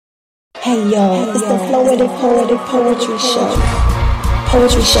Hey yo, it's the Floetic Poetry Show.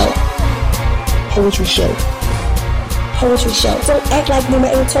 Poetry Show. Poetry Show. Poetry Show. Don't act like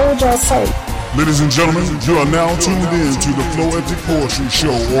Nima ain't told y'all so. Ladies and gentlemen, you are now tuned in to the Floetic Poetry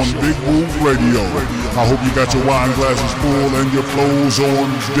Show on Big Woo Radio. I hope you got your wine glasses full and your flows on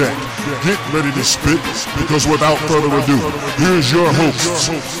deck. Get ready to spit, because without further ado, here's your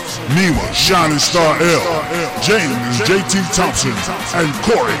hosts, Nima, Shining Star L, James JT Thompson, and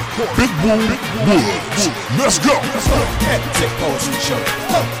Corey, Big Woo Woods. Let's go! Floetic Poetry Show.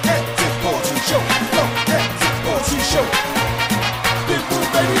 Floetic Poetry Show. Floetic Poetry Show. Big Woo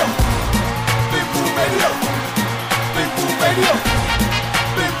Radio. Big Woo Radio. Big Woo Radio.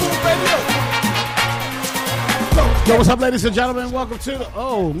 Big Woo Radio. Yo, what's up, ladies and gentlemen? Welcome to the...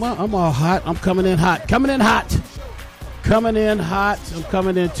 I'm all hot. I'm coming in hot. I'm coming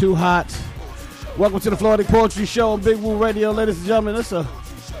in too hot. Welcome to the Floetic Poetry Show on Big Woo Radio. Ladies and gentlemen, it's a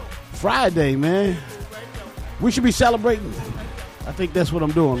Friday, man. We should be celebrating. I think that's what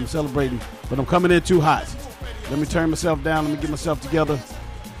I'm doing. I'm celebrating, but I'm coming in too hot. Let me turn myself down. Let me get myself together.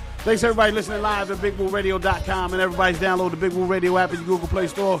 Thanks, everybody listening live at BigWooRadio.com, and everybody's download the Big Woo Radio app in your Google Play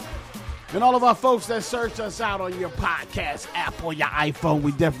Store. And all of our folks that search us out on your podcast app or your iPhone,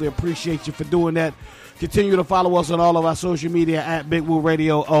 we definitely appreciate you for doing that. Continue to follow us on all of our social media at Big Woo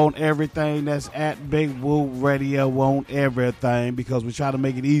Radio on everything. That's at Big Woo Radio on everything, because we try to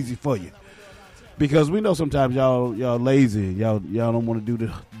make it easy for you. Because we know sometimes y'all lazy. Y'all don't want to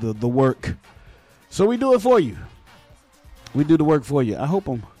do the work. So we do it for you. We do the work for you. I hope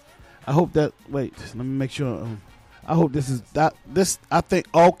that, wait, let me make sure. I hope this is that. This, I think,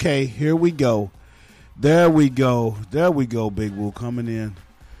 okay, here we go. There we go, Big Woo, coming in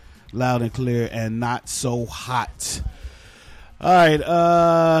loud and clear and not so hot. All right,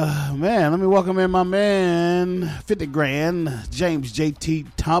 man, let me welcome in my man, 50 grand, James JT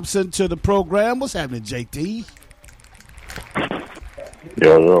Thompson, to the program. What's happening, JT?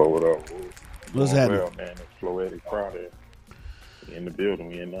 Yo, what up? What's happening? Well, man, it's Floetic Friday. We in the building,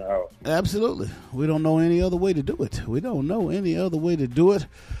 we in the house. Absolutely. We don't know any other way to do it.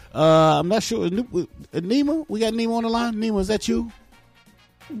 I'm not sure. Nima? We got Nima on the line? Nima, is that you?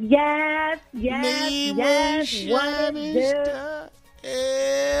 Yes. Nima, What is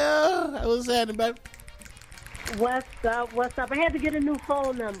yeah. What's happening, baby? What's up? I had to get a new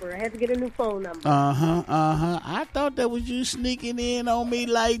phone number. Uh-huh. I thought that was you sneaking in on me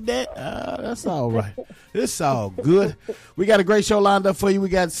like that. That's all right. It's all good. We got a great show lined up for you. We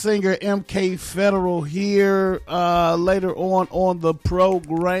got singer MK Federal here later on the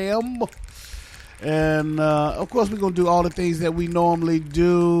program. And, of course, we're going to do all the things that we normally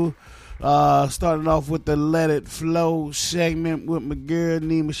do. Starting off with the Let It Flow segment with my girl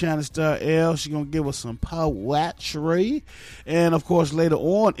Nima Shining Star L. She's going to give us some poetry. And, of course, later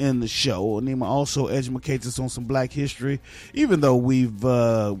on in the show, Nima also educates us on some black history, even though we've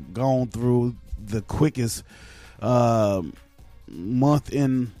gone through the quickest month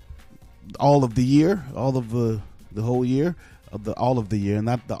in all of the year, all of the whole year, all of the year,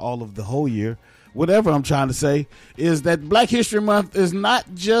 not the all of the whole year. Whatever I'm trying to say is that Black History Month is not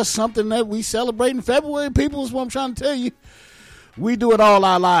just something that we celebrate in February, people, is what I'm trying to tell you. We do it all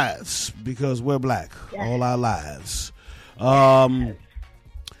our lives because we're black, all our lives.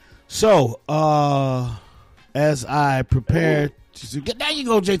 So, as I prepared to get, there you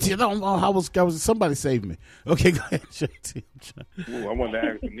go, JT. I was somebody saved me. Okay, go ahead, JT. Ooh, I wanted to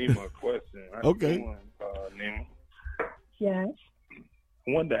ask Nima a question. Okay. Nima? Yes.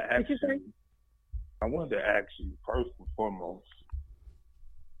 I wanted to ask you first and foremost.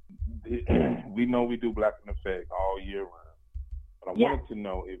 We know we do Black in Effect all year round, but I wanted to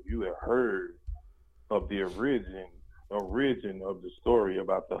know if you had heard of the origin of the story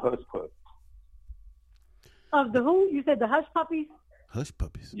about the hush puppies. Of the who? You said the hush puppies? Hush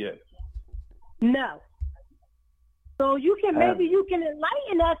puppies. Yes. No. So you can you can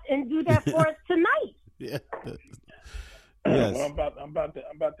enlighten us and do that for us tonight. Yeah. Yes. Well, I'm about to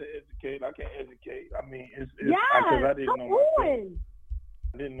educate. I can educate. I mean, it's yes, because I didn't come know myself. on.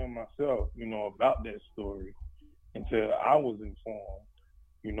 I didn't know myself, about that story until I was informed,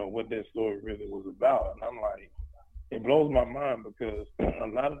 what that story really was about. And I'm like, it blows my mind because a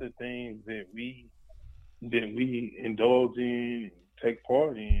lot of the things that we indulge in and take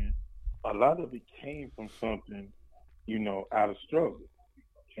part in, a lot of it came from something, out of struggle.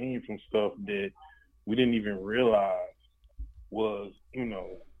 It came from stuff that we didn't even realize was,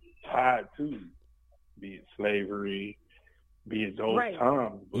 tied to, be it slavery, be it those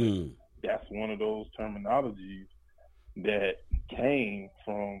times. But that's one of those terminologies that came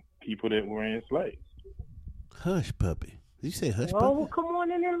from people that were enslaved. Hush puppy. You say hush Oh, puppy? well, come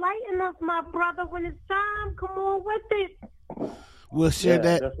on and enlighten us, my brother, when it's time. Come on with it. We'll share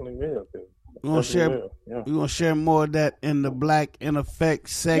that. Definitely will. We're gonna share more of that in the Black in Effect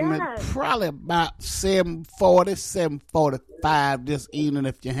segment. Yes. Probably about 7:40, 7:45 this evening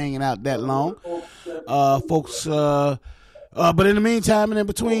if you're hanging out that long, folks. But in the meantime and in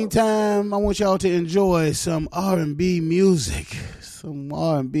between time, I want y'all to enjoy some R&B music. Some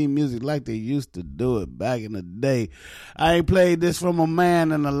R&B music like they used to do it back in the day. I ain't played this from a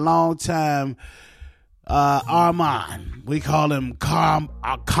man in a long time. Armand. We call him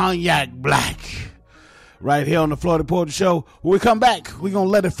Cognac Black. Right here on the Floetic Poetry Show. When we come back, we're going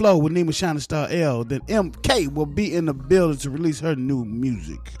to let it flow with Nima Shining Star L. Then MK will be in the building to release her new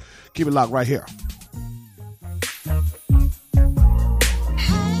music. Keep it locked right here.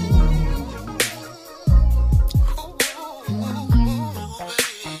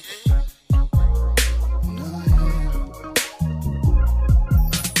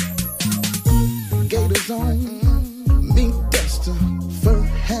 Gators on, mink duster, fur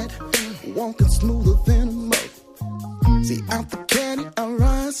hat, walking smoother than a mug. See, out the caddy, I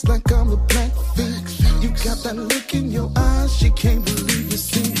rise like I'm the Black Phoenix. You got that look in your eyes, she can't believe you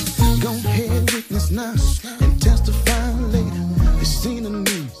see. Go ahead, witness now, and testify later. You seen the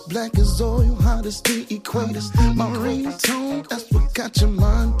news, black as oil, hot as the equators. My ringtone, that's what got your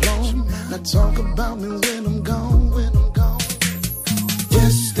mind blown. Now talk about me when I'm gone, when I'm gone.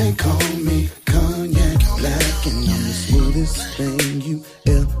 Yes, they call me Cognac Black, and I'm the smoothest thing you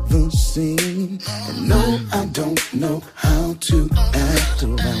ever seen. And no, I don't know how to act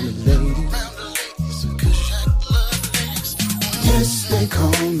around the ladies. Yes, they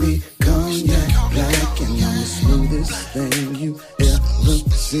call me Cognac Black, and I'm the smoothest thing you ever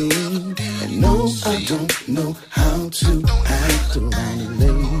seen. And no, I don't know how to act around the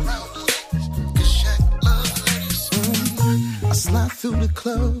ladies. I slide through the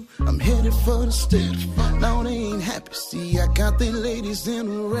club, I'm headed for the stage. Now they ain't happy, see, I got the ladies in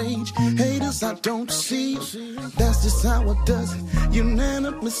a rage. Haters, I don't see, that's just how it does it.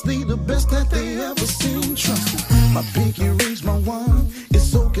 Unanimously the best that they ever seen. Trust me, my pinky rings my wine,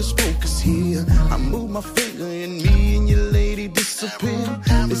 it's hocus pocus here. I move my finger and me and your lady disappear.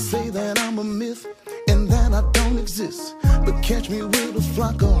 They say that I'm a myth and that I don't exist, but catch me with a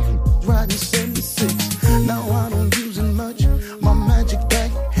flock of riding 76. Now I don't use it much, my magic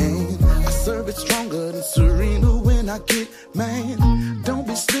backhand. I serve it stronger than Serena when I get mad. Don't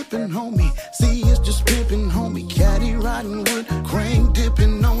be slipping, homie, see it's just pimping, homie. Caddy riding with crane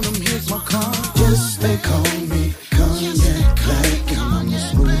dipping on them, here's my car. Yes, they call me Cognac Black, and I'm the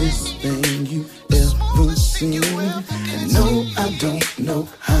smoothest thing you ever seen. And no, I don't know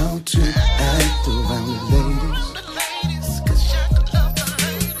how to act around the ladies.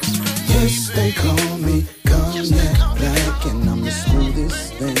 Yes, they call me Cognac Black, and I'm the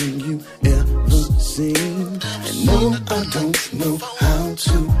smoothest thing you ever seen. And no, I don't know how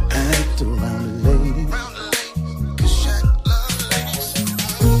to act around the ladies.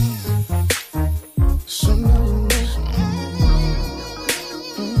 So now you know.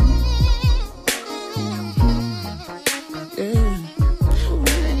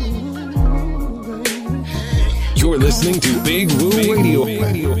 You're listening to Big Woo Radio.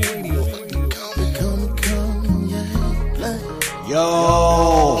 Yo,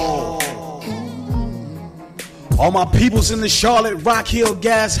 all my peoples in the Charlotte, Rock Hill,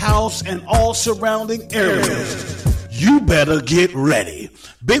 Gas House, and all surrounding areas, you better get ready.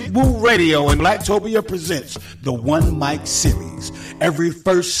 Big Woo Radio and Blacktopia presents the One Mic Series every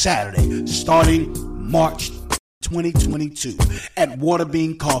first Saturday starting March 2022 at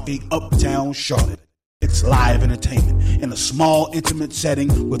Waterbean Coffee, Uptown Charlotte. It's live entertainment in a small, intimate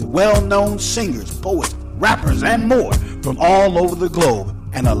setting with well-known singers, poets, rappers, and more from all over the globe,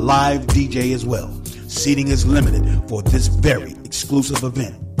 and a live DJ as well. Seating is limited for this very exclusive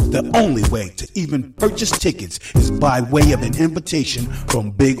event. The only way to even purchase tickets is by way of an invitation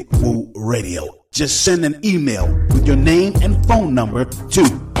from Big Woo Radio. Just send an email with your name and phone number to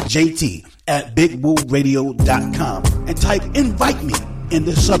jt@bigwooradio.com and type "invite me" in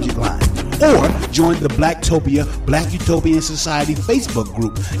the subject line, or join the Blacktopia Black Utopian Society Facebook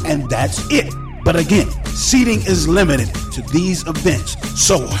group, and that's it. But again, seating is limited to these events,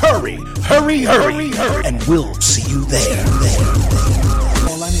 so hurry, and we'll see you there.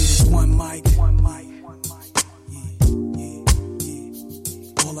 All I need is one mic.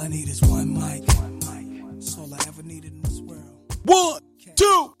 All I need is one mic. That's all I ever needed in this world. 1,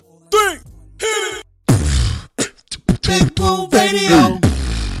 2, 3, hit it! Big Woo Radio.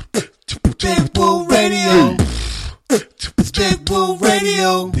 Big Woo Radio. Big Woo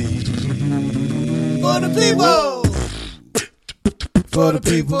Radio. For the people. For the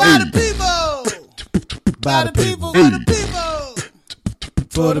people. By the people. By the people. For the people.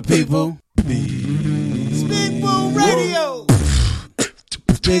 For the people. It's Big Woo Radio.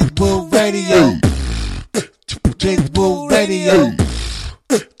 Big Woo Radio. Big Woo Radio.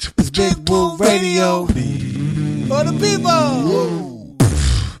 It's Big Woo Radio. For the people.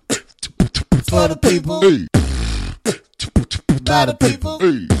 For the people. By the people.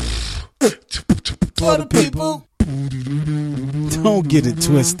 For the people. Don't get it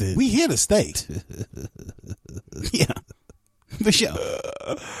twisted. We here to stay. Yeah. For sure.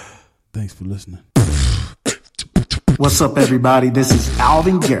 Thanks for listening. What's up, everybody? This is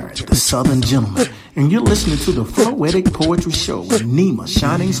Alvin Garrett, the Southern Gentleman, and you're listening to the Floetic Poetry Show with Nima,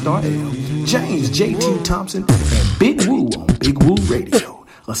 Shining Star L, James J.T. Thompson, and Big Woo on Big Woo Radio,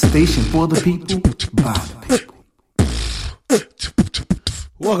 a station for the people, by the people.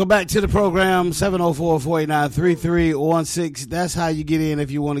 Welcome back to the program, 704-489-3316. That's how you get in if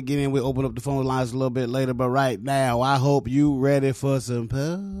you want to get in. We'll open up the phone lines a little bit later, but right now, I hope you ready for some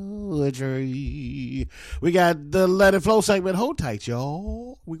poetry. We got the Let It Flow segment. Hold tight,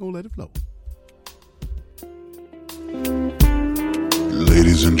 y'all. We're going to let it flow.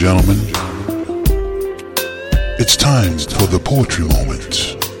 Ladies and gentlemen, it's time for the poetry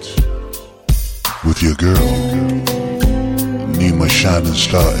moment with your girl, Nima Shining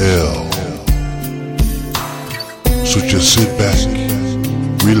Star L. So just sit back,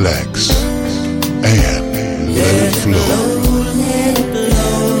 relax, and let it flow.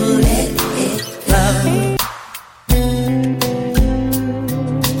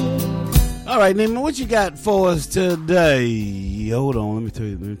 All right, Nima, what you got for us today? Hold on, let me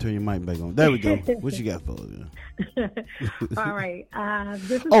turn your mic back on. There we go. What you got for us? All right.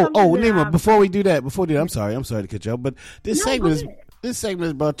 This is Nima, before we do that, I'm sorry to cut you off, but this segment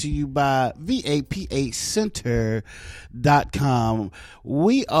is brought to you by VAPAcenter.com.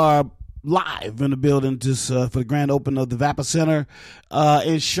 We are live in the building just for the grand opening of the Vapa Center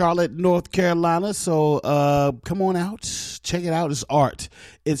in Charlotte, North Carolina. So come on out, check it out. It's art,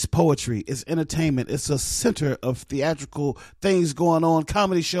 it's poetry, it's entertainment, it's a center of theatrical things going on,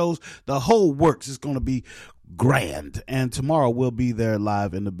 comedy shows, the whole works. Is going to be grand, and tomorrow we'll be there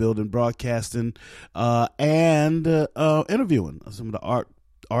live in the building broadcasting and interviewing some of the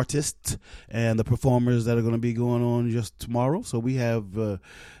artists and the performers that are going to be going on just tomorrow. So we have the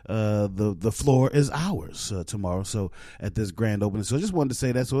floor is ours tomorrow, so at this grand opening. So I just wanted to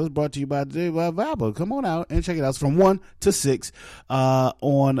say that. So it's brought to you by Vapa. Come on out and check it out. It's from 1 to 6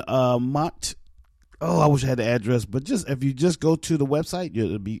 on Mont. Oh, I wish I had the address, but if you just go to the website,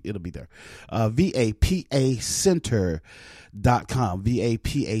 it'll be there. VAPAcenter.com,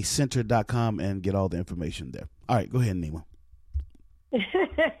 VAPAcenter.com, and get all the information there. All right, go ahead, Nima.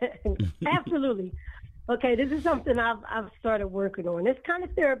 Absolutely. Okay, this is something I've started working on. It's kind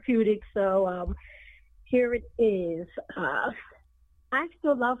of therapeutic, so here it is. I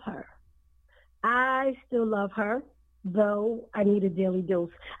still love her. Though I need a daily dose.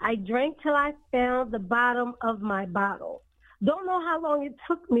 I drank till I found the bottom of my bottle. Don't know how long it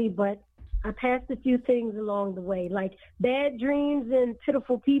took me, but I passed a few things along the way, like bad dreams and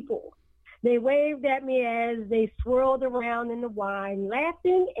pitiful people. They waved at me as they swirled around in the wine,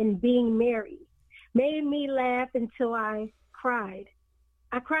 laughing and being merry. Made me laugh until I cried.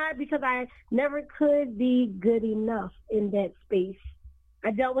 I cried because I never could be good enough in that space.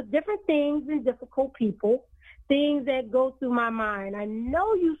 I dealt with different things and difficult people. Things that go through my mind. I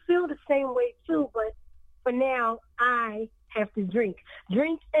know you feel the same way too, but for now, I have to drink.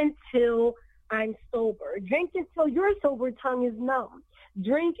 Drink until I'm sober. Drink until your sober tongue is numb.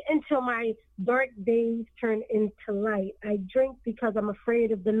 Drink until my dark days turn into light. I drink because I'm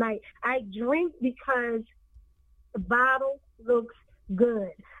afraid of the night. I drink because the bottle looks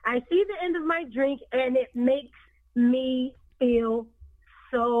good. I see the end of my drink and it makes me feel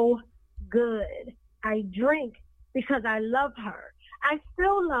so good. I drink because I love her. I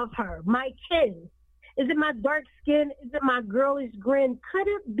still love her. My kin. Is it my dark skin? Is it my girlish grin? Could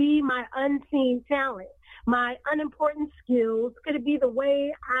it be my unseen talent? My unimportant skills? Could it be the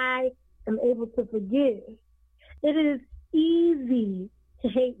way I am able to forgive? It is easy to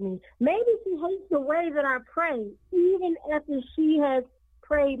hate me. Maybe she hates the way that I pray, even after she has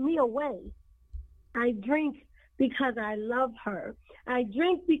prayed me away. I drink because I love her. I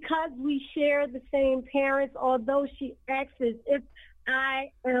drink because we share the same parents, although she acts as if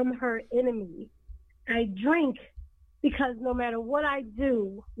I am her enemy. I drink because no matter what I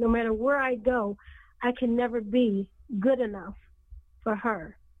do, no matter where I go, I can never be good enough for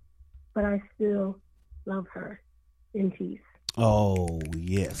her. But I still love her in peace. Oh,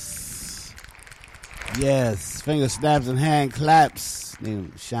 yes. Yes, finger snaps and hand claps.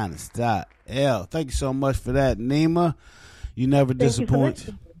 Nima Shining Star L. Thank you so much for that, Nima. You never disappoint.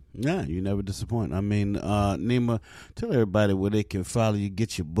 Yeah, you never disappoint. I mean, Nima, tell everybody where they can follow you,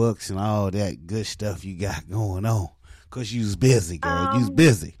 get your books and all that good stuff you got going on. Because you's busy, girl. You's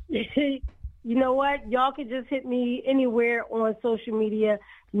busy. You know what? Y'all can just hit me anywhere on social media,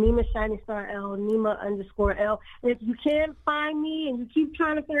 Nima Shining Star L, Nima_L. And if you can't find me and you keep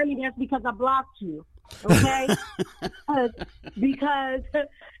trying to find me, that's because I blocked you. Okay? Because,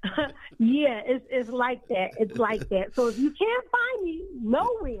 yeah, it's like that. It's like that. So if you can't find me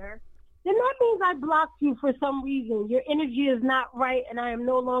nowhere, then that means I blocked you for some reason. Your energy is not right, and I am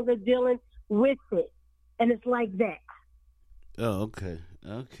no longer dealing with it. And it's like that. Oh, okay.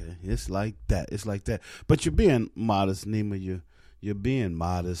 Okay. It's like that. It's like that. But you're being modest, Nima. You're being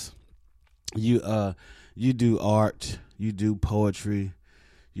modest. You do art, you do poetry.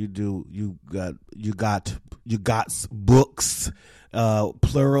 You got books,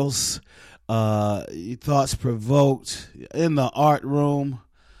 plurals, thoughts provoked in the art room.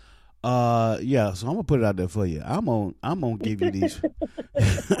 Yeah, so I'm gonna put it out there for you. I'm gonna give you these.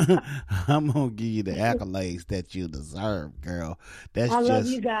 I'm gonna give you the accolades that you deserve, girl. I love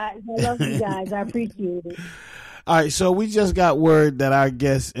you guys. I appreciate it. All right, so we just got word that our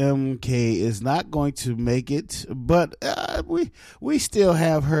guest MK is not going to make it, but we still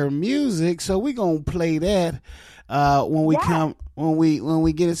have her music, so we're gonna play that when we come when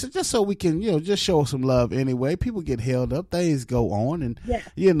we get it. So just so we can just show some love anyway. People get held up, things go on, and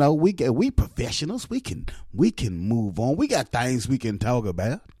we professionals. We can move on. We got things we can talk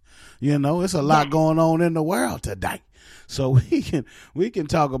about. It's a lot going on in the world today, so we can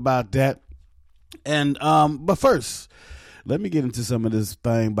talk about that. And but first, let me get into some of this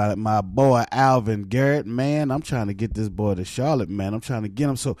thing by my boy Alvin Garrett. Man, I'm trying to get this boy to Charlotte, man. I'm trying to get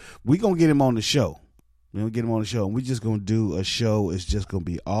him. So we gonna get him on the show. We're gonna get him on the show, and we're just gonna do a show. It's just gonna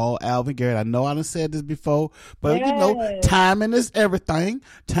be all Alvin Garrett. I know I done said this before, but timing is everything.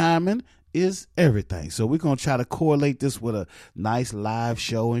 Timing is everything. So we're gonna try to correlate this with a nice live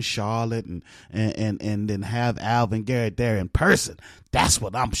show in Charlotte, and then have Alvin Garrett there in person. That's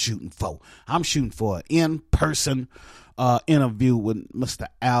what I'm shooting for. I'm shooting for an in-person interview with Mr.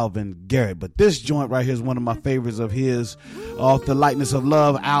 Alvin Garrett. But this joint right here is one of my favorites of his, off the Lightness of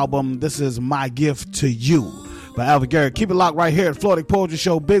Love album. This is My Gift to You by Alvin Garrett. Keep it locked right here at Floetic Poetry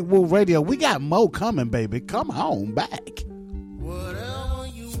Show, Big Woo Radio. We got more coming, baby. Come home back. Whatever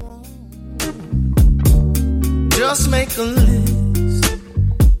you want, just make a list.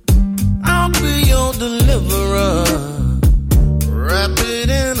 I'll be your deliverer. Wrap it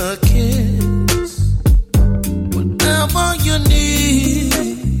in a kiss. Whatever you need,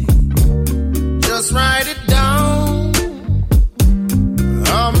 just write it down.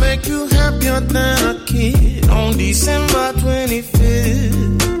 I'll make you happier than a kid on December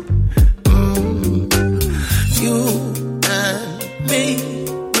 25th. You and me,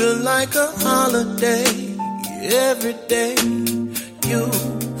 we're like a holiday. Every day you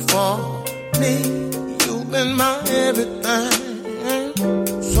for me, you've been my everything.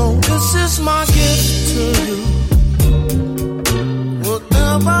 So this is my gift to you.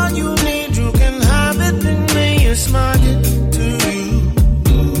 Whatever you need, you can have it in me. It's my gift to you.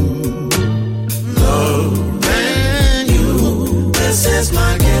 Love and you. This is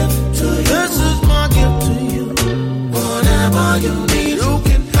my gift to you. This is my gift to you. Whatever you need, you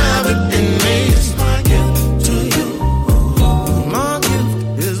can have it in me. It's my gift to you. My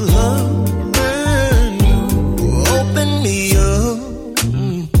gift is love and you. Open me up.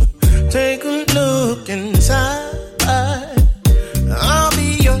 Take a look inside. I'll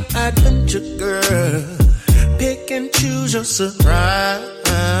be your adventure girl. Pick and choose your surprise.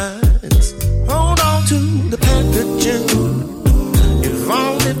 Hold on to the packaging. If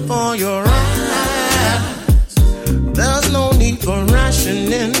only for your eyes. There's no need for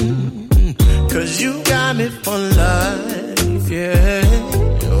rationing. 'Cause you got me for life, yeah.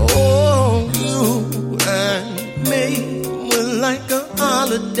 Oh, you and me, we're like a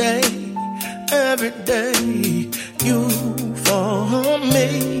holiday. Every day, you for me,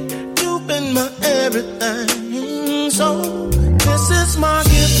 you've been my everything. So this is my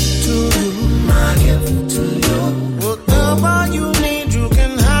gift to you. My gift to you. Whatever you need, you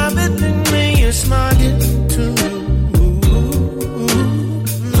can have it in me. It's my gift to you.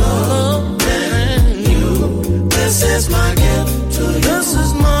 Love and you. This is my gift to you. This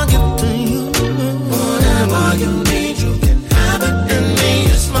is my gift to you. Whatever you need, you can have it in me.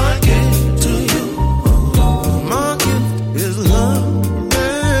 It's my gift.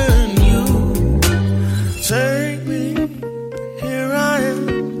 Take me, here I am.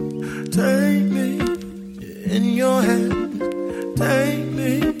 Take me,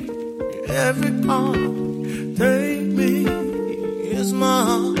 every part. Take me, it's my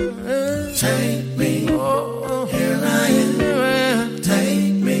heart. Take me, oh, here I am.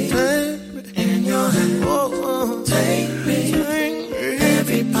 Take me, in your hand. Oh, take me,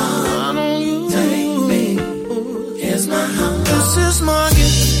 every part. Take me, here's my heart. This is my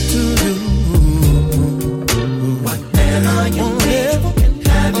gift to you. Whatever you need, you can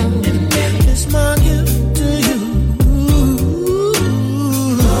have it in me. It's my gift to you.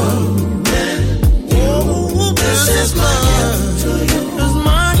 This is my gift to you. It's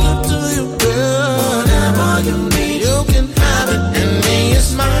my gift to you, girl. Whatever you need, you can have it in me.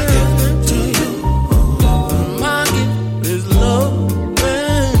 It's my gift to you. My gift is love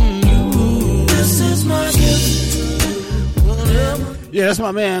and you. This is my gift to you. Whatever. Yeah, that's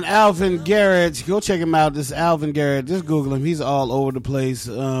my man Alvin Garrett. Go check him out. This is Alvin Garrett. Just Google him. He's all over the place.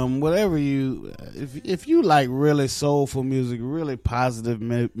 Whatever you, if you like really soulful music, really positive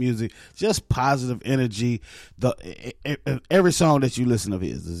music, just positive energy. Every song that you listen to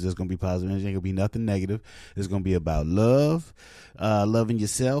his is just gonna be positive energy. Ain't gonna be nothing negative. It's gonna be about love, loving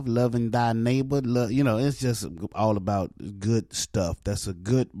yourself, loving thy neighbor. It's just all about good stuff. That's a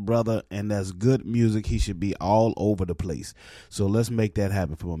good brother, and that's good music. He should be all over the place. So let's make that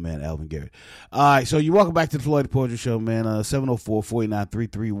happen for my man Alvin Garrett. All right, so you welcome back to the Floetic Poetry Show, man.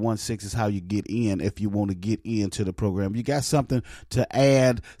 704-489-3316 is how you get in if you want to get into the program. You got something to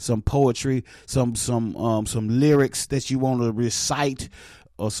add, some poetry, some lyrics that you want to recite,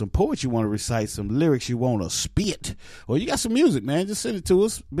 or some poetry you want to recite, some lyrics you want to spit, or you got some music, man, just send it to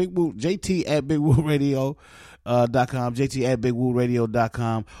us. Big Woo, JT at BigWooRadio.com, JT at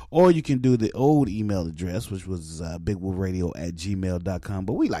BigWooRadio.com, or you can do the old email address, which was BigWooRadio@gmail.com,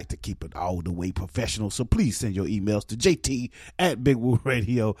 but we like to keep it all the way professional, so please send your emails to JT at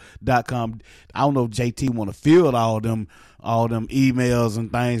BigWooRadio.com. I don't know if JT want to field all them emails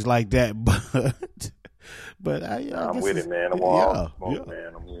and things like that, but I'm with it, man. I'm all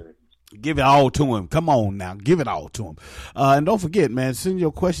man. I'm with it. Give it all to him. Come on now. Give it all to him. And don't forget, man, send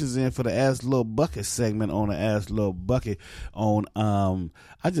your questions in for the Ask Lil Bucket segment on the Ask Lil Bucket on,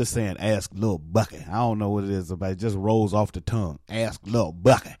 I just saying Ask Lil Bucket. I don't know what it is about. It just rolls off the tongue. Ask Lil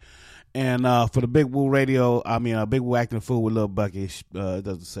Bucket. And for the Big Woo Radio, Big Woo Acting a Fool with Lil Bucket, it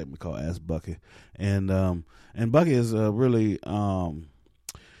does a segment called Ask Bucket. And Bucket is really,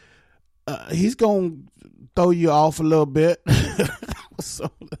 he's going to throw you off a little bit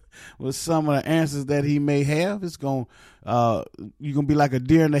with some of the answers that he may have. It's going you're going to be like a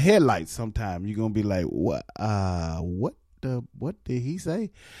deer in the headlights sometime. You're going to be like, what did he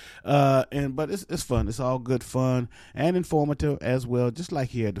say? But it's fun. It's all good fun and informative as well, just like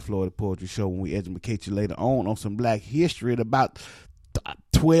here at the Floetic Poetry Show when we educate you later on some black history in about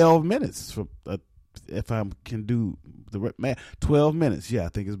 12 minutes from if I can do the math, 12 minutes. Yeah, I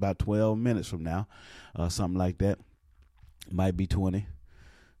think it's about 12 minutes from now, something like that. Might be 20.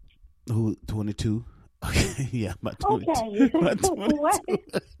 22. Okay, yeah, about 22. Okay. About 22. What?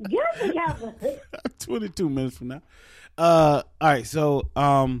 Get together. 22 minutes from now. All right, so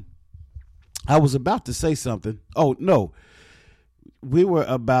I was about to say something. Oh, no. We were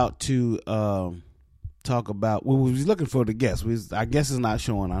about to talk about, we was looking for the guest. I guess it's not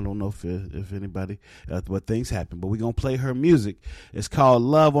showing. I don't know if anybody, what things happen, but we're going to play her music. It's called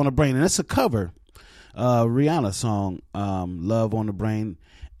Love on the Brain, and it's a cover. Rihanna song, Love on the Brain.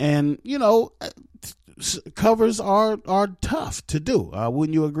 And, covers are tough to do.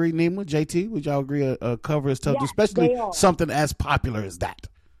 Wouldn't you agree, Nima, JT? Would y'all agree a cover is tough, especially something as popular as that?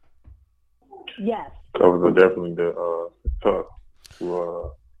 Yes. Covers are definitely tough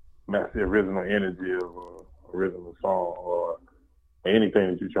to match the original energy of an original song or anything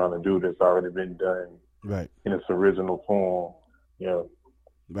that you're trying to do that's already been done right in its original form. Yeah.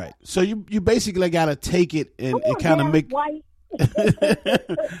 Right. So you basically got to take it and kind of make. White.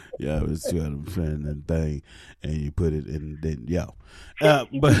 Yeah, it's kind of and thing, and you put it in. Then but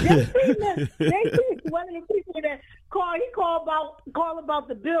one of the people that call about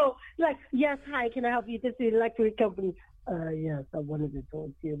the bill. Like, yes, hi, can I help you? This is the electric company. Yes, I wanted to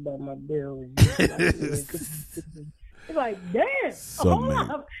talk to you about my bill. It's like, damn, hold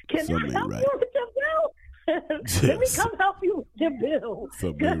up. Can I help you with your bill? Let me come help you with your bill.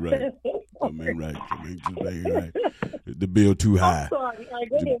 Something ain't right. Something ain't right. The bill too high. I'm sorry.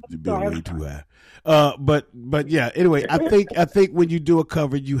 The bill way too high. But yeah. Anyway, I think when you do a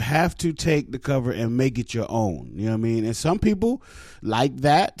cover, you have to take the cover and make it your own. You know what I mean? And some people like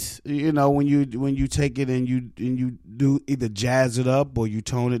that. When you take it and you do either jazz it up or you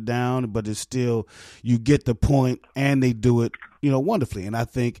tone it down, but it's still you get the point, and they do it wonderfully. And I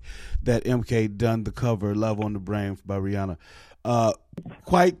think that MK done the cover Love on the Brain by Rihanna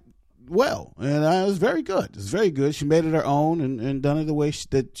quite well, and it was very good. It's very good. She made it her own and done it the way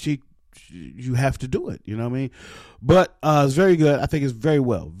you have to do it. You know what I mean? But it's very good. I think it's very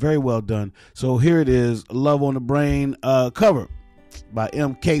well done. So here it is, Love on the Brain, cover by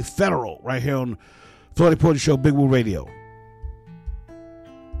MK Federal, right here on Floetic Poetry Show, Big Woo Radio.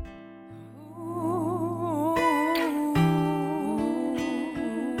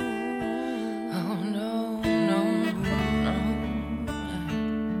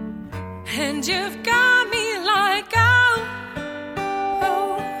 And you've got me like, oh,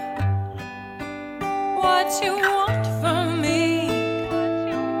 what you want from me.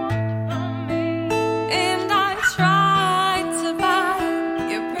 And I tried to buy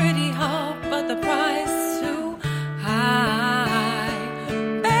your pretty heart, but the price too high.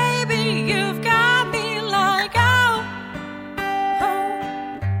 Baby, you've got me like, oh,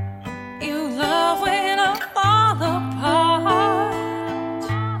 you love when I fall apart.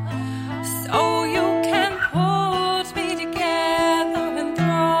 Oh, you can put me together and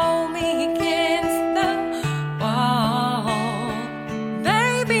throw me against the wall.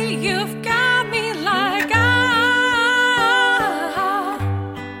 Baby, you've got me like,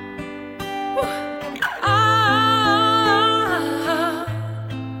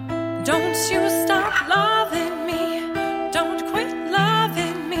 don't you stop loving me. Don't quit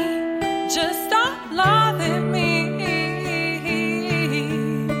loving me. Just stop loving me.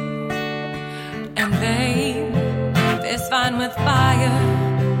 And babe, it's fine with fire,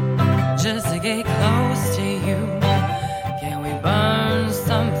 just to get close to you. Can we burn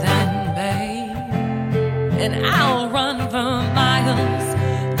something, babe? And I'll run for miles,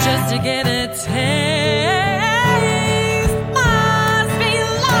 just to get a taste. Must be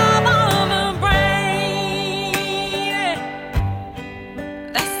love on the brain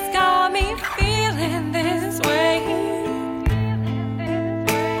that's got me feeling this way.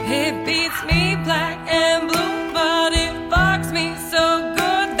 It beats me black and blue, but it fucks me so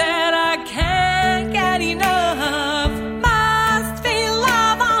good that I can't get enough. Must be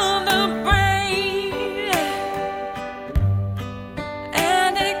love on the brain,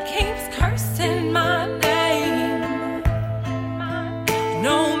 and it keeps cursing my name.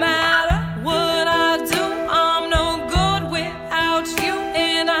 No matter what I do, I'm no good without you,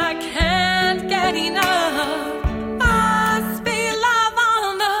 and I can't get enough. Must be love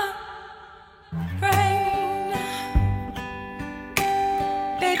on the brain.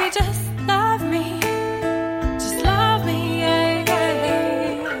 Baby, just love me. Just love me, yeah, yeah.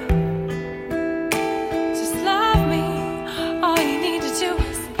 Just love me. All you need to do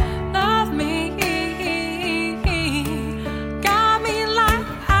is love me. Got me like,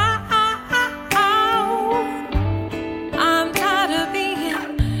 I'm tired of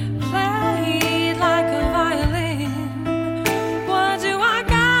being played like a violin. What do I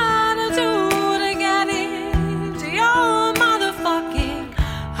gotta do to get into your motherfucking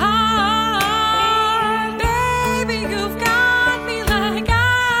heart? Baby, you've got me like,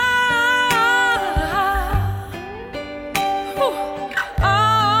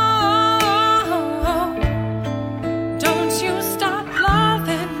 don't you stop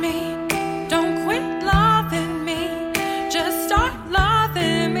loving me. Don't quit loving me. Just start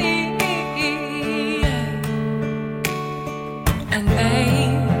loving me. And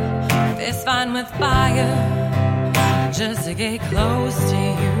babe, it's fine with fire, just to get close to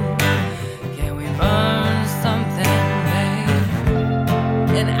you. Can we burn something, babe?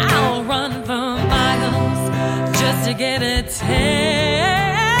 And I'll run for miles, just to get a taste.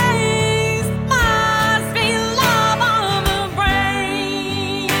 Must be love on the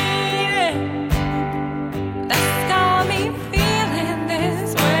brain that's got me feeling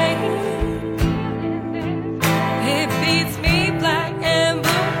this way. It beats me black and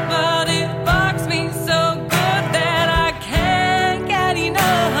blue, but it fucks me so good that I can't get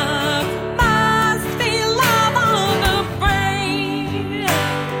enough. Must be love on the brain,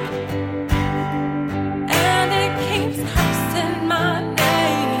 and it keeps cursing my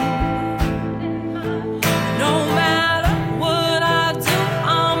name. No matter what I do,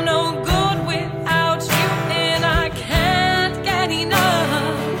 I'm no good without you, and I can't get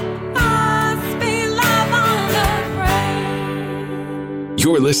enough. Must be love on the brain.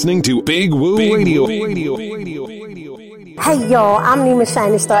 You're listening to Big Woo Radio. Hey y'all, I'm Nima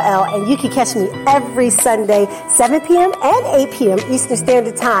Shining Star L, and you can catch me every Sunday, 7 p.m. and 8 p.m. Eastern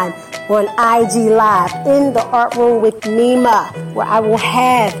Standard Time on IG Live in the Art Room with Nima, where I will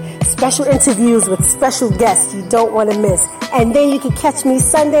have special interviews with special guests you don't want to miss. And then you can catch me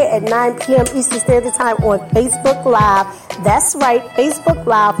Sunday at 9 p.m. Eastern Standard Time on Facebook Live. That's right, Facebook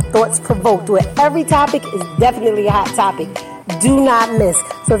Live Thoughts Provoked, where every topic is definitely a hot topic. do not miss.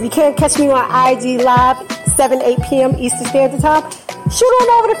 So if you can't catch me on IG Live, 7-8 p.m. Eastern Standard Time, shoot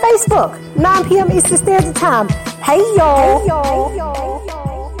on over to Facebook, 9 p.m. Eastern Standard Time. Hey, y'all. Hey, y'all. Hey, y'all.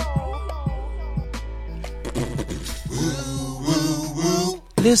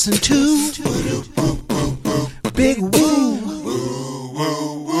 Listen to Big Woo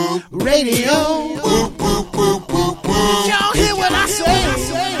Radio. Y'all hear what I say?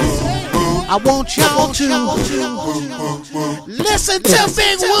 I want y'all to listen to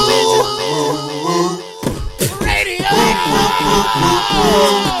Big Woo Radio.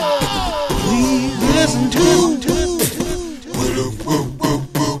 Please listen to.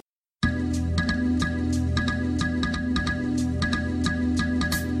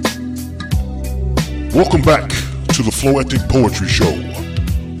 Welcome back to the Floetic Poetry Show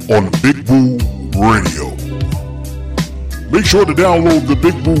on Big Woo Radio. Make sure to download the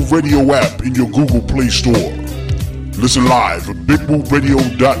Big Woo Radio app in your Google Play Store. Listen live at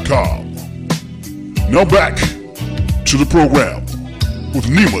bigwooradio.com. Now back to the program with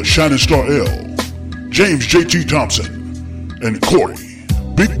Nima Shining Star L, James J.T. Thompson, and Corey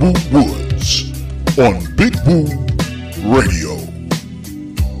Big Woo Woods on Big Woo Radio.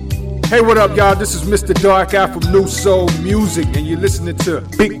 Hey, what up, y'all? This is Mr. Dark Eye from New Soul Music, and you're listening to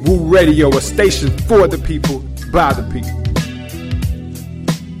Big Woo Radio, a station for the people, by the people.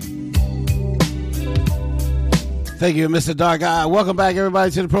 Thank you, Mr. Dark Eye. Welcome back,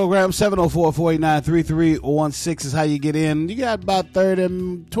 everybody, to the program. 704-489-3316 is how you get in. You got about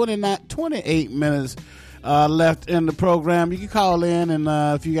 28 minutes left in the program. You can call in, and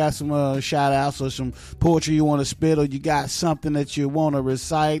if you got some shout-outs or some poetry you want to spit, or you got something that you want to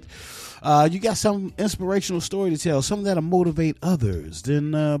recite, you got some inspirational story to tell, something that'll motivate others,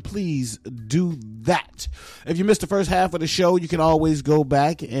 then please do that. If you missed the first half of the show, you can always go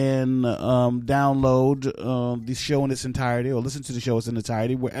back and download the show in its entirety, or listen to the show in its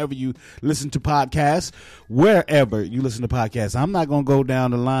entirety, wherever you listen to podcasts, wherever you listen to podcasts. I'm not going to go down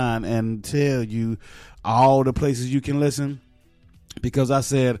the line and tell you all the places you can listen, because I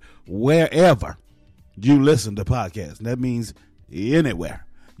said wherever you listen to podcasts. That means anywhere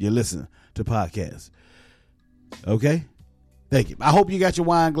you listen to podcasts. Okay? Thank you. I hope you got your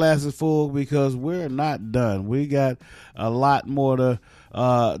wine glasses full, because we're not done. We got a lot more to go.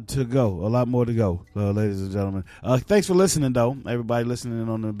 A lot more to go, ladies and gentlemen. Thanks for listening, though. Everybody listening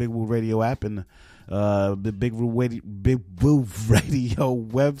on the Big Woo Radio app and the Big Woo Radio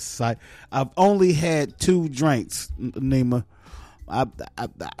website. I've only had 2 drinks, Nima.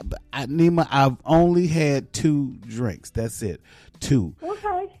 Nima, I've only had 2 drinks. That's it. 2.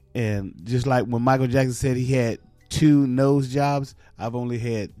 Okay. And just like when Michael Jackson said he had 2 nose jobs, I've only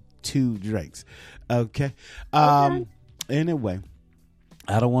had 2 drinks. Okay. Anyway,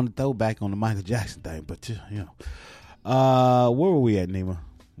 I don't want to throw back on the Michael Jackson thing, but you know, where were we at, Nima?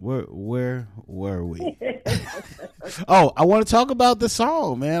 Where were we? Oh, I want to talk about the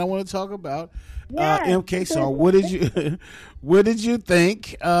song, man. I want to talk about MK song. What did you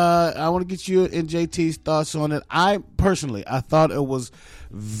think? I want to get you and JT's thoughts on it. I thought it was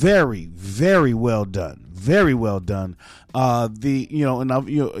very, very well done. Very well done. You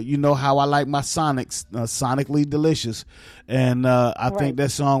know how I like my Sonics, sonically delicious, and I think that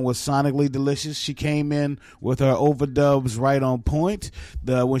song was sonically delicious. She came in with her overdubs right on point.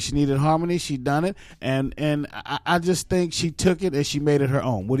 When she needed harmony, she done it, and I just think she took it and she made it her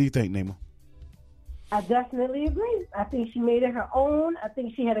own. What do you think, Nima? I definitely agree. I think she made it her own. I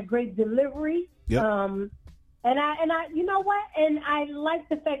think she had a great delivery. Yep. And I, you know what? And I like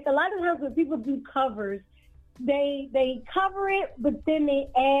the fact a lot of times when people do covers, they cover it, but then they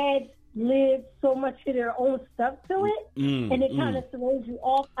add live so much of their own stuff to it, and it kind of throws you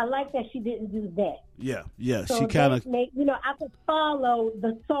off. I like that she didn't do that. Yeah. So she kind of, I could follow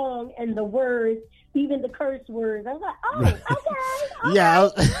the song and the words, even the curse words. I was like, okay. Yeah,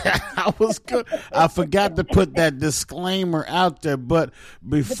 I was good. I forgot to put that disclaimer out there, but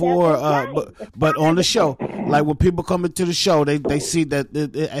before, but on the show, like when people come into the show, they see that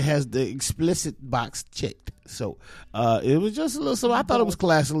it has the explicit box checked. So it was just a little. So I thought it was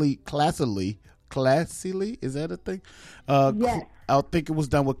classily. Is that a thing? Yes. I think it was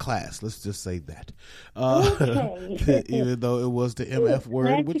done with class. Let's just say that. Okay. Even though it was the MF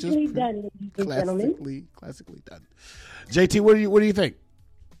word, which is done, classically done. JT, what do you think?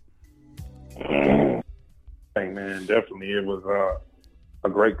 Hey man, definitely it was a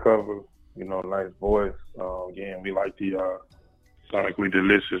great cover. You know, nice voice. Again, we like the sonically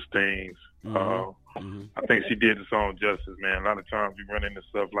delicious things. I think she did the song justice, man. A lot of times we run into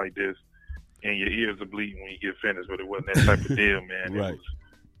stuff like this, and your ears are bleeding when you get finished, but it wasn't that type of deal, man. Right. It was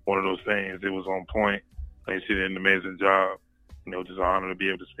one of those things. It was on point. I think she did an amazing job. just an honor to be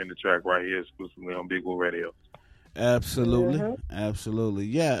able to spin the track right here exclusively on Big Woo Radio. Absolutely, absolutely.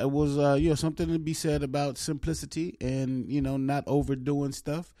 Yeah, it was something to be said about simplicity and not overdoing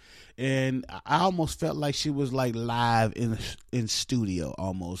stuff. And I almost felt like she was like live in studio,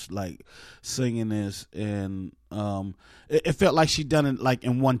 almost like singing this, and it felt like she done it like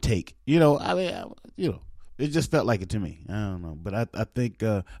in one take. It just felt like it to me. I don't know, but I think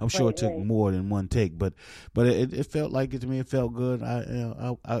I'm sure it took more than one take, but it felt like it to me. It felt good.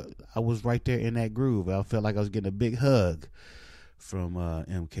 I was right there in that groove. I felt like I was getting a big hug from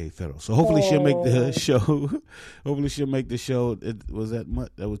MK Federal. So hopefully she'll make the show. Hopefully she'll make the show. Was that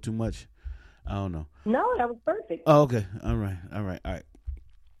much? That was too much? I don't know. No, that was perfect. Oh, okay. All right.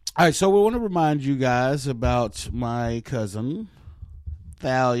 So we want to remind you guys about my cousin,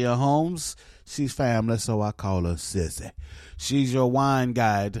 Thalia Holmes. She's family, so I call her Sissy. She's your wine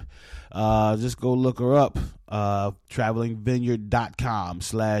guide. Just go look her up.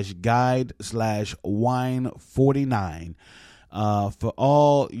 travelingvineyard.com/guide/wine49 for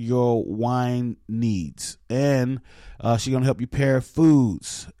all your wine needs. And she's going to help you pair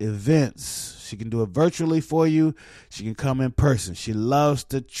foods, events. She can do it virtually for you. She can come in person. She loves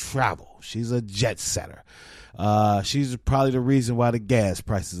to travel. She's a jet setter. She's probably the reason why the gas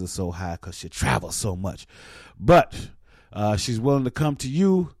prices are so high, because she travels so much. But she's willing to come to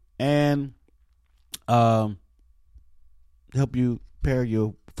you and help you pair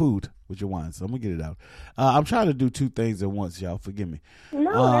your food with your wine. So I'm going to get it out. I'm trying to do two things at once, y'all. Forgive me.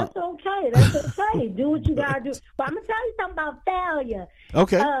 No, that's okay. That's okay. Do what you got to do. But I'm going to tell you something about failure.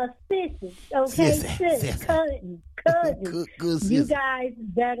 Okay. Sissy. Okay, sis. Cousin. Good You guys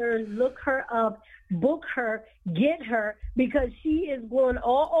better look her up, book her, get her, because she is going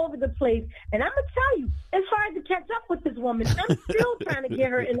all over the place. And I'm going to tell you, it's hard to catch up with this woman. I'm still trying to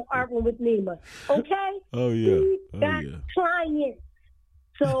get her in the art room with Nima. Okay? Oh, yeah. She got clients.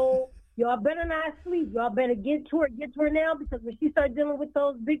 So y'all better not sleep. Y'all better get to her now, because when she starts dealing with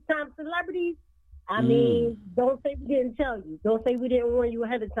those big-time celebrities, I mean, don't say we didn't tell you. Don't say we didn't warn you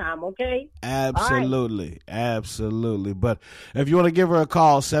ahead of time, okay? Absolutely. Right. Absolutely. But if you want to give her a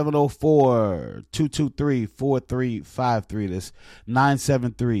call, 704-223-4353. That's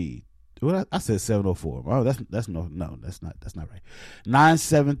 973. What I said 704. Oh, that's not right.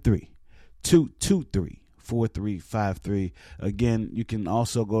 973-223-4353. Again, you can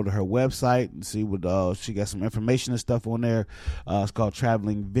also go to her website and see what she got some information and stuff on there. It's called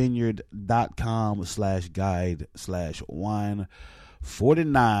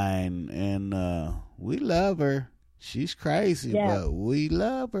travelingvineyard.com/guide/wine49. And we love her. She's crazy, but we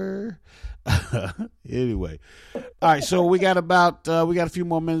love her. Anyway. All right, so we got a few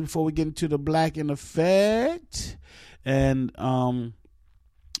more minutes before we get into the Black in Effect. And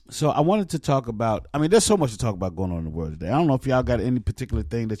so I wanted to talk about, there's so much to talk about going on in the world today. I don't know if y'all got any particular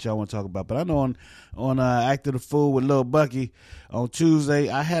thing that y'all want to talk about, but I know on Act of the Fool with Lil Bucky on Tuesday,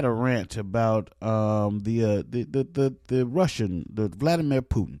 I had a rant about the Russian, the Vladimir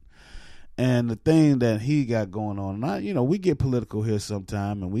Putin, and the thing that he got going on. And we get political here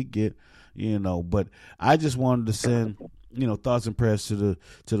sometime, and we get, but I just wanted to send thoughts and prayers to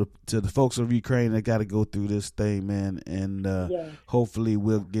the folks of Ukraine that got to go through this thing, man, and hopefully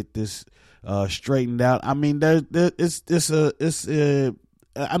we'll get this straightened out. I mean, I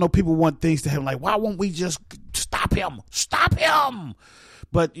know people want things to happen, like, why won't we just stop him?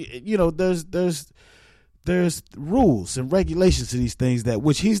 But there's rules and regulations to these things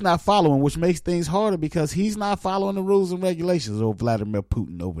which he's not following, which makes things harder because he's not following the rules and regulations of Vladimir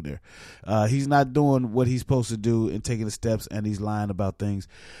Putin over there. He's not doing what he's supposed to do and taking the steps, and he's lying about things.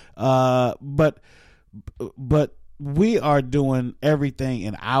 But we are doing everything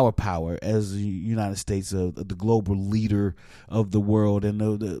in our power as the United States, the global leader of the world, and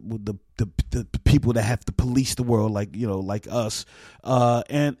the people that have to police the world, like us,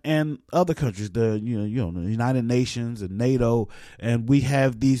 and other countries, the United Nations and NATO, and we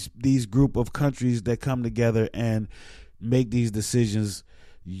have these group of countries that come together and make these decisions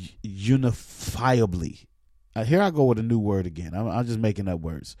unifiably. Here I go with a new word again. I'm just making up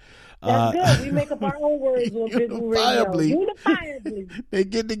words. That's good. We make up our own words on Big Woo Radio. Unifiably. They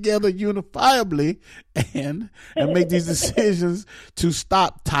get together unifiably and make these decisions to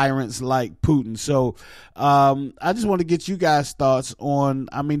stop tyrants like Putin. So I just want to get you guys' thoughts on,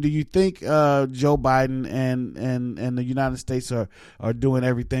 do you think Joe Biden and the United States are doing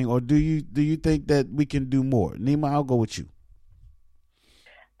everything, or do you think that we can do more? Nima, I'll go with you.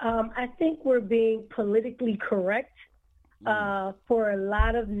 I think we're being politically correct for a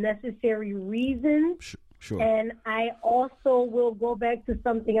lot of necessary reasons. Sure. And I also will go back to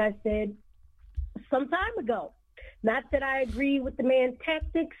something I said some time ago. Not that I agree with the man's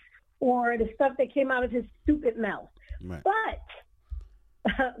tactics or the stuff that came out of his stupid mouth. Right.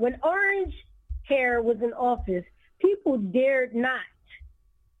 But when Orange Hair was in office, people dared not,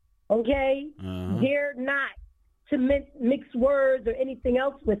 dared not to mix words or anything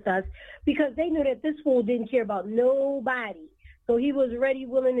else with us because they knew that this fool didn't care about nobody. So he was ready,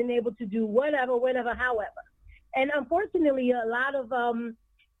 willing, and able to do whatever, whenever, however. And unfortunately, a lot of,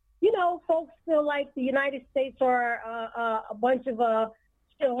 folks feel like the United States are a bunch of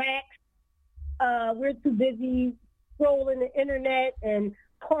chillax. We're too busy scrolling the internet and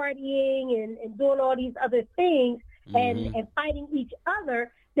partying and doing all these other things and fighting each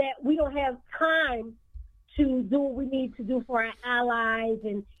other that we don't have time to do what we need to do for our allies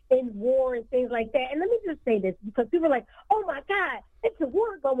and in war and things like that. And let me just say this, because people are like, oh, my God, it's a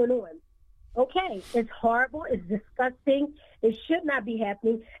war going on. Okay, it's horrible. It's disgusting. It should not be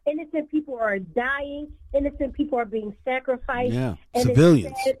happening. Innocent people are dying. Innocent people are being sacrificed. Yeah, and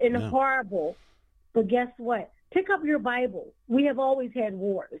civilians. It's sad and horrible. But guess what? Pick up your Bible. We have always had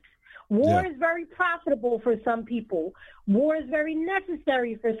wars. War is very profitable for some people. War is very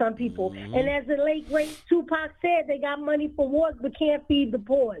necessary for some people. And as the late, great Tupac said, they got money for wars but can't feed the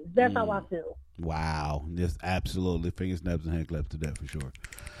poor. That's how I feel. Wow. Just absolutely finger snaps and hand claps to that for sure.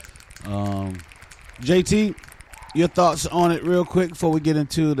 JT, your thoughts on it real quick before we get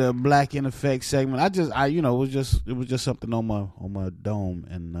into the Black in Effect segment. It was just something on my dome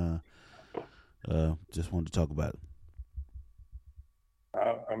and just wanted to talk about it.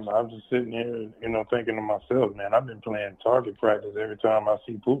 I'm just sitting here, thinking to myself, man, I've been playing target practice every time I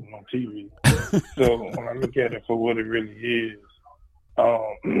see Putin on TV. So when I look at it for what it really is,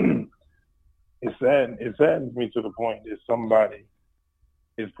 it saddens me to the point that somebody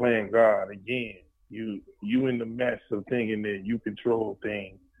is playing God again. You in the mess of thinking that you control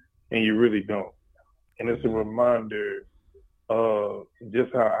things, and you really don't. And it's a reminder of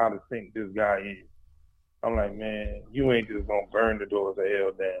just how out of sync this guy is. I'm like, man, you ain't just going to burn the doors of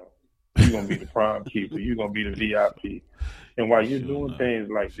hell down. You're going to be the prime keeper. You're going to be the VIP. And while you're doing things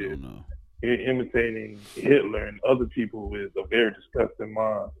like this, you're imitating Hitler and other people with a very disgusting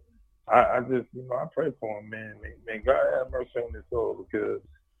mind. I just, I pray for him, man. May God have mercy on his soul, because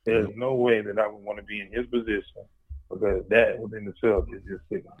there's no way that I would want to be in his position, because that within itself is just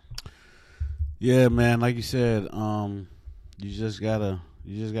sickening. Yeah, man. Like you said, you just gotta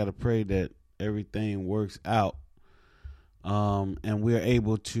pray that everything works out, and we're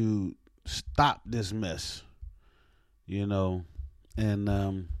able to stop this mess, and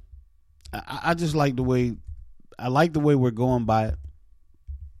I just like the way we're going by it.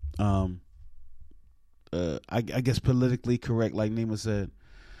 I guess politically correct, like Nima said,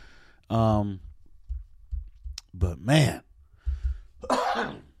 but man,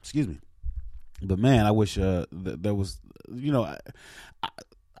 excuse me, but man, I wish there was,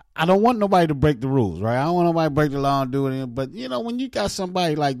 I don't want nobody to break the rules, right? I don't want nobody to break the law and do anything. But, when you got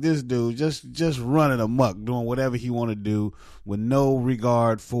somebody like this dude just running amok, doing whatever he want to do with no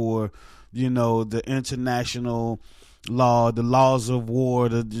regard for, the international law, the laws of war,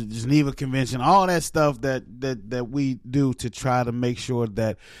 the Geneva Convention, all that stuff that we do to try to make sure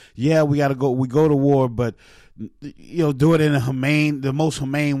that, we go to war, but do it in the most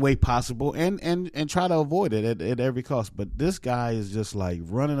humane way possible, and try to avoid it at every cost. But this guy is just like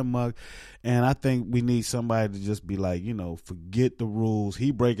running amok, and I think we need somebody to just be like, forget the rules.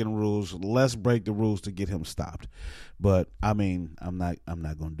 He breaking the rules. Let's break the rules to get him stopped. But I mean, I'm not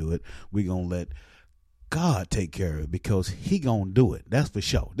gonna do it. We gonna let God take care of it, because he gonna do it. That's for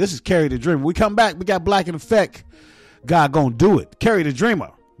sure. This is Carry the Dreamer. We come back. We got Black in Effect. God gonna do it. Carry the Dreamer.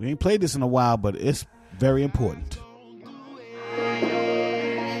 We ain't played this in a while, but it's very important.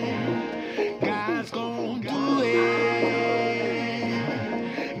 God's gonna do it.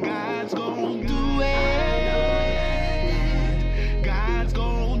 God's gonna do it. God's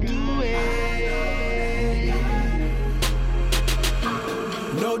gonna do it.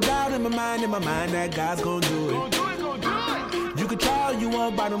 No doubt in my mind that God's gonna do it. You can try all you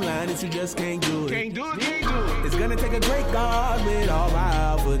want, bottom line is you just can't do it. It's gonna take a great God with all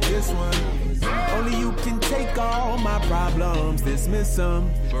out for this one. Only you can take all my problems, dismiss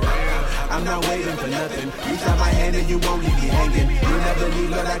them. I'm not waiting for nothing. Reach out my hand and you won't leave me hanging. You'll never leave,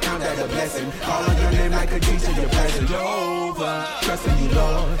 Lord, I count that a blessing. Call on your name like a teacher, your presence. Jehovah, trusting you,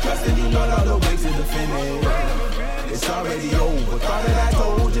 Lord, all the way to the finish. It's already over. Thought that I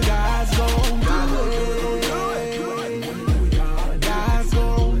told you, God's gonna do it.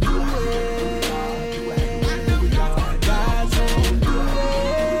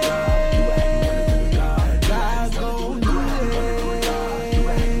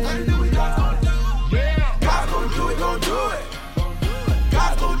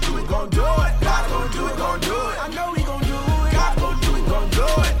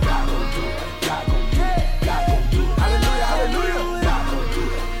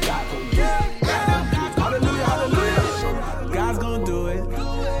 it.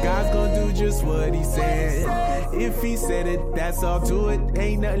 God's gonna do just what he said. If he said it, that's all to it.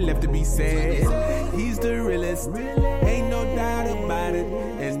 Ain't nothing left to be said. He's the realest, ain't no doubt about it.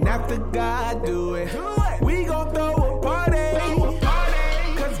 And after God do it, we gon' throw a party.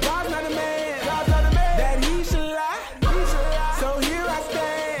 Cause God's not a man that he should lie. So here I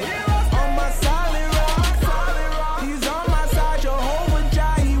stand on my solid rock. He's on my side, Jehovah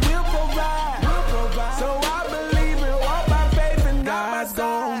Jireh, he will provide. So I believe and walk by faith, and God's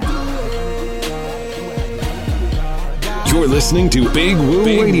gon' do it. You're listening to Big Woo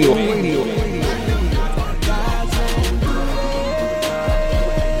Radio.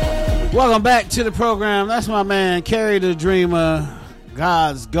 Welcome back to the program. That's my man, Kerry the Dreamer.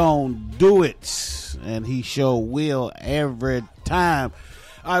 God's gonna do it, and he sure will every time.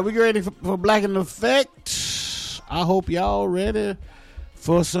 All right, we get ready for Black in Effect. I hope y'all ready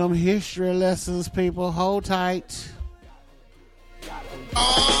for some history lessons, people. Hold tight.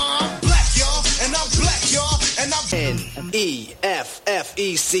 I'm black, y'all, and I'm black, y'all, and I'm N-E-F-F-E-C-T.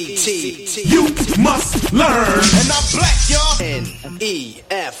 You must learn, and I'm black, y'all. N-E-F-F-E-C-T.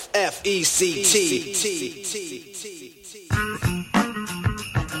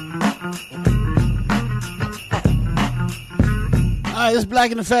 All right, it's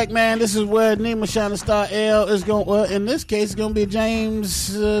Black in Effect, man. This is where Nima Shining Star L is going. Well, in this case, it's going to be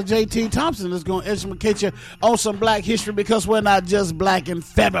James JT Thompson is going to educate you on some Black history, because we're not just Black in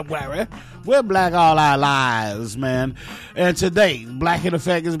February. We're Black all our lives, man. And today, Black in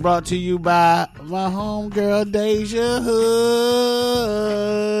Effect is brought to you by my homegirl, Deja Hood.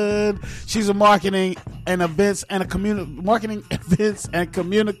 She's a marketing events and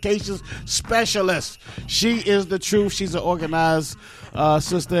communications specialist. She is the truth. She's an organized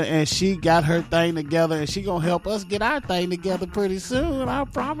sister, and she got her thing together, and she gonna help us get our thing together pretty soon. I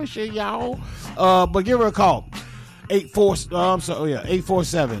promise you, y'all. But give her a call.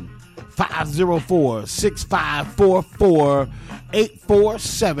 847-504-6544.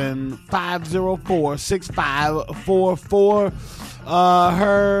 847-504-6544.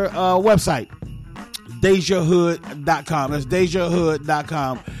 Her website, DejaHood.com. That's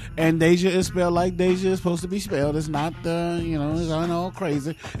DejaHood.com. And Deja is spelled like Deja is supposed to be spelled. It's not, it's not all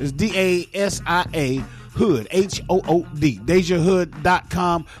crazy. It's D-A-S-I-A Hood, H-O-O-D.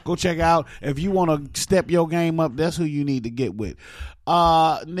 DejaHood.com. Go check out. If you want to step your game up, that's who you need to get with.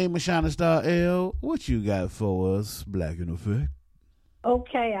 Name of Shining Star L, what you got for us, Black in Effect?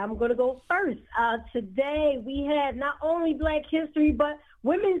 Okay, I'm going to go first. Today we had not only Black History, but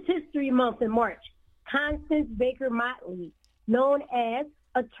Women's History Month in March. Constance Baker Motley, known as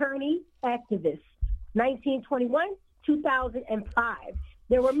attorney activist, 1921-2005.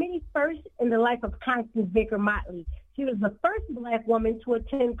 There were many firsts in the life of Constance Baker Motley. She was the first Black woman to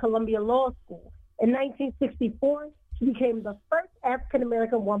attend Columbia Law School. In 1964, she became the first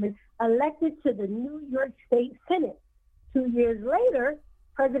African-American woman elected to the New York State Senate. 2 years later,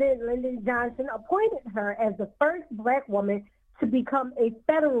 President Lyndon Johnson appointed her as the first Black woman to become a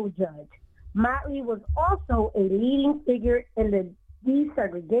federal judge. Motley was also a leading figure in the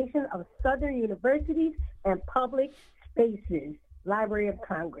desegregation of Southern universities and public spaces. Library of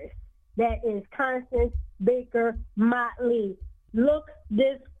Congress. That is Constance Baker Motley. Look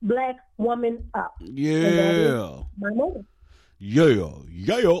this Black woman up. Yeah. My name. Yeah.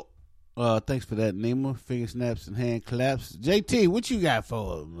 Thanks for that, Nima. Finger snaps and hand claps. JT, what you got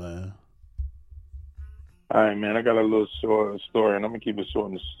for us, man? All right, man. I got a little short story, and I'm gonna keep it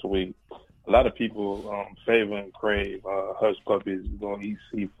short and sweet. A lot of people favor and crave hush puppies, going to eat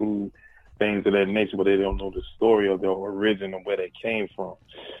seafood, things of that nature, but they don't know the story of their origin and where they came from.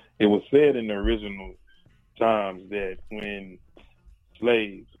 It was said in the original times that when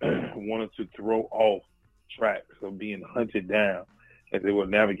slaves wanted to throw off tracks of being hunted down as they were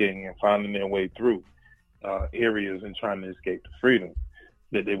navigating and finding their way through areas and trying to escape to freedom,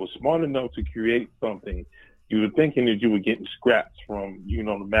 that they were smart enough to create something. You were thinking that you were getting scraps from,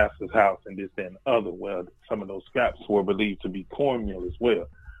 the master's house and this, that, and the other. Well, some of those scraps were believed to be cornmeal as well.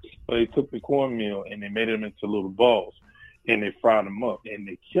 So they took the cornmeal and they made them into little balls and they fried them up and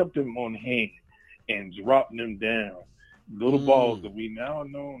they kept them on hand and dropped them down. Little balls that we now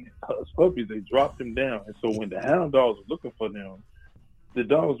know as puppies, they dropped them down. And so when the hound dogs were looking for them, the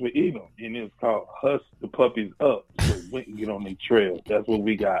dogs would eat them. And it was called Hush the Puppies Up. So went and get on their trail. That's what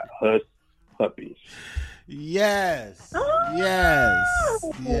we got, Hush Puppies. Yes. Oh, yes.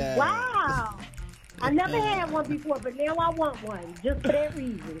 Wow. I never had one before, but now I want one, just for that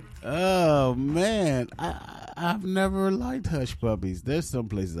reason. Oh, man. I've never liked hush puppies. There's some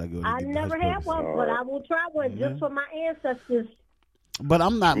places I go to I get never hush had puppies. one, but I will try one just for my ancestors. But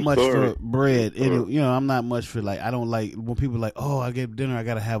I'm not much sorry. for bread. I'm not much for I don't like when people are like, oh, I get dinner, I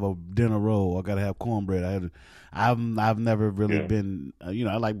gotta have a dinner roll, I gotta have cornbread. I've never really been, I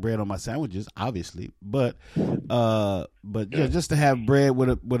like bread on my sandwiches, obviously, but just to have bread with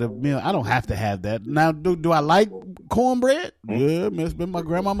a meal, I don't have to have that. Now, do I like cornbread? Yeah, man, my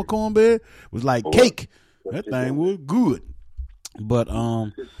grandmama cornbread was like cake. That thing was good. But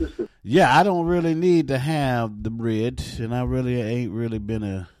I don't really need to have the bread, and I really ain't really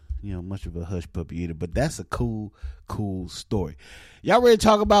been much of a hush puppy eater. But that's a cool story. Y'all ready to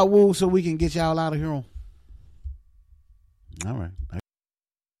talk about Woo so we can get y'all out of here? All right.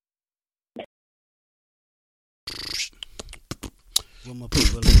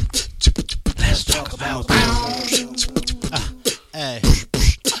 Let's talk about hey.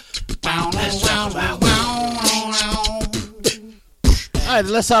 Let's talk about All right,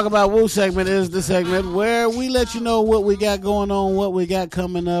 let's talk about Woo segment is the segment where we let you know what we got going on, what we got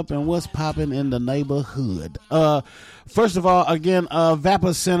coming up, and what's popping in the neighborhood. First of all, again,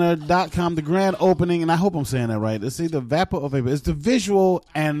 vapacenter.com, the grand opening, and I hope I'm saying that right. It's either Vapor or Vapor. It's the Visual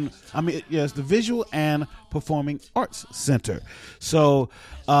and Performing Arts Center. So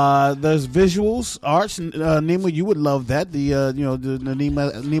there's visuals, arts. Nima, you would love that. The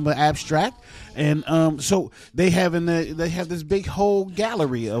Nima abstract. And so they have this big whole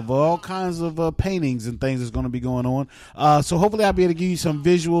gallery of all kinds of paintings and things that's going to be going on. So hopefully I'll be able to give you some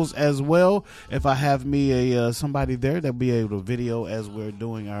visuals as well. If I have me somebody there that'll be able to video as we're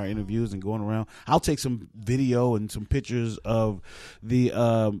doing our interviews and going around. I'll take some video and some pictures of the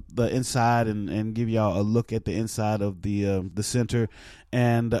inside and give y'all a look at the inside of the center.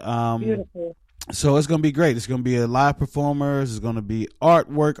 And beautiful. So it's going to be great. It's going to be a live performers. It's going to be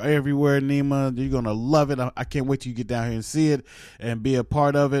artwork everywhere, Nima. You're going to love it. I can't wait till you get down here and see it and be a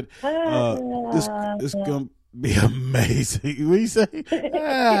part of it. It's going to be amazing. What do you say?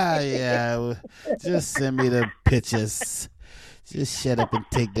 Yeah. Just send me the pictures. Just shut up and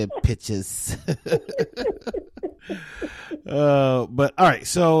take the pictures. But all right,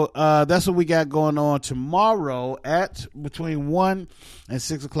 so that's what we got going on tomorrow at between 1 and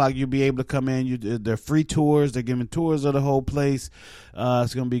 6 o'clock. You'll be able to come in. They're free tours. They're giving tours of the whole place.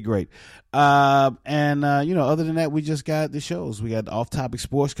 It's going to be great. Other than that, we just got the shows. We got Off Topic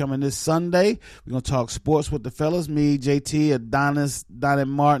Sports coming this Sunday. We're going to talk sports with the fellas. Me, JT, Adonis, Donnie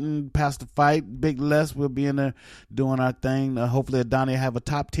Martin, Pastor Fight, Big Les. We'll be in there doing our thing. Hopefully, Adonis will have a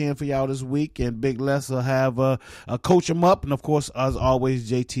top 10 for y'all this week, and Big Les will have a coach him up. And, of course, as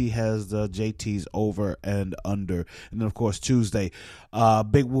always, JT has the JT's over and under. And then, of course, Tuesday,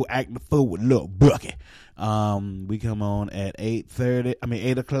 Big Woo Act the Fool with Lil Bucky. We come on at 8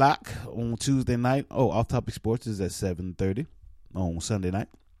 o'clock on Tuesday night. Off Topic Sports is at 7:30 on Sunday night.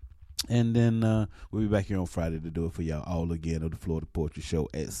 And then we'll be back here on Friday to do it for y'all all again of the Floetic Poetry Show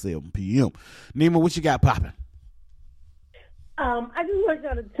at 7 p.m. Nima, what you got popping? I just want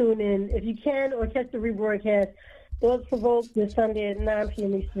y'all to tune in if you can or catch the rebroadcast. Those Provoked this Sunday at 9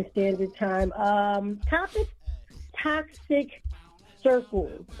 p.m. Eastern Standard Time. Topic: toxic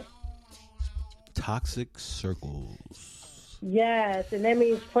circles. Toxic circles. Yes, and that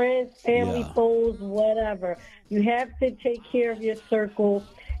means friends, family, foes, whatever. You have to take care of your circle,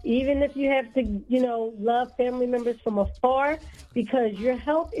 even if you have to, love family members from afar, because your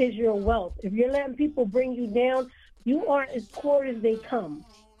health is your wealth. If you're letting people bring you down, you are as poor as they come.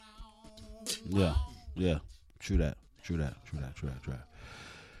 Yeah. True that.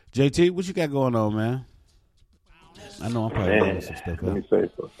 JT, what you got going on, man? I know I'm probably doing some stuff. Let me say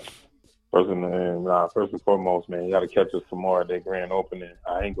so. First and foremost, man, you got to catch us tomorrow at that grand opening.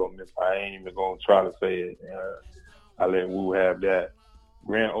 I ain't even gonna try to say it. I let Woo have that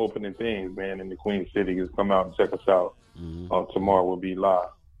grand opening things, man, in the Queen City. Just come out and check us out. Tomorrow we'll be live.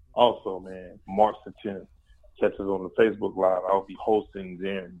 Also, man, March the 10th, catch us on the Facebook Live. I'll be hosting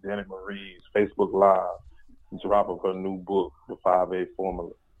Janet Marie's Facebook Live drop of her new book, The 5A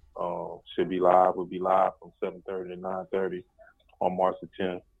Formula. Should be live. We'll be live from 7:30 to 9:30 on March the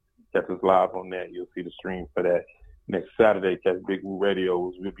 10th. Catch us live on that. You'll see the stream for that. Next Saturday, catch Big Woo Radio.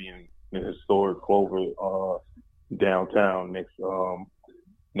 We'll be in historic Clover downtown next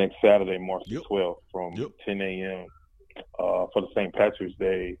Saturday, March the 12th from 10 a.m. For the St. Patrick's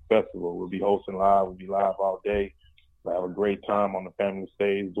Day Festival. We'll be hosting live. We'll be live all day. We'll have a great time on the family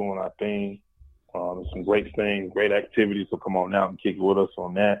stage doing our thing. There's some great things, great activities, so come on out and kick it with us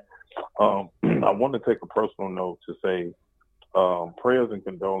on that. I want to take a personal note to say prayers and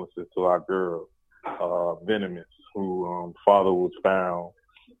condolences to our girl, Venomous, who father was found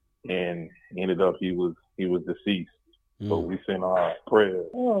and ended up he was deceased. So we send our prayers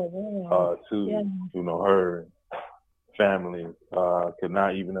to her family. Could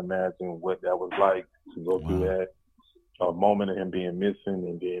not even imagine what that was like to go through that. A moment of him being missing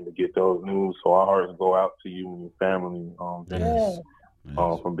and then to get those news. So our hearts go out to you and your family,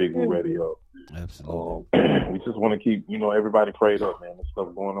 from Big Woo Radio. Absolutely. We just want to keep, everybody prayed up, man. The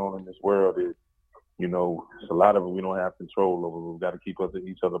stuff going on in this world is, it's a lot of it we don't have control over. We've got to keep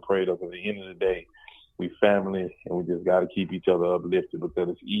each other prayed up. At the end of the day, we family, and we just got to keep each other uplifted because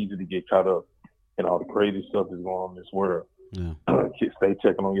it's easy to get caught up in all the crazy stuff that's going on in this world. Yeah. Stay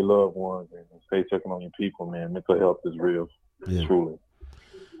checking on your loved ones and stay checking on your people, man. Mental health is real, truly.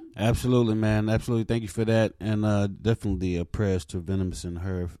 Absolutely, man. Absolutely. Thank you for that. And definitely prayers to Venomous and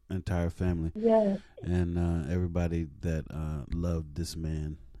her entire family. Yes. And everybody that loved this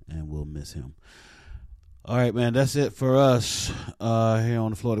man and will miss him. All right, man. That's it for us here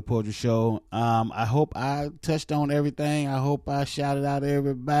on the Floetic Poetry Show. I hope I touched on everything. I hope I shouted out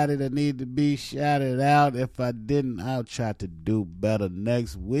everybody that needed to be shouted out. If I didn't, I'll try to do better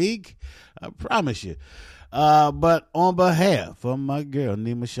next week. I promise you. But on behalf of my girl,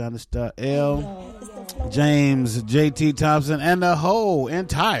 Nima Shining Star L, James JT Thompson, and the whole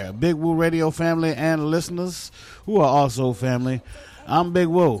entire Big Woo Radio family and listeners who are also family, I'm Big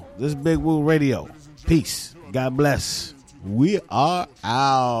Woo. This is Big Woo Radio. Peace. God bless. We are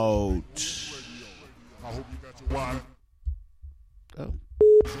out.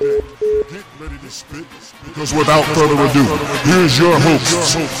 Get ready to spit, because without further ado, here's your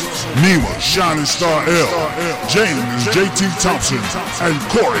host, Nima Shining Star L, James JT Thompson, and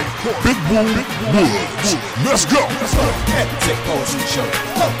Corey Big Woo Woods. Let's go. Floetic Poetry Show.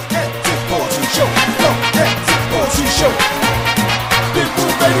 Floetic Poetry Show. Floetic Poetry Show. Big Woo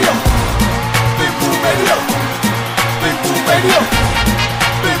Radio. Big Woo Radio. Big Woo Radio.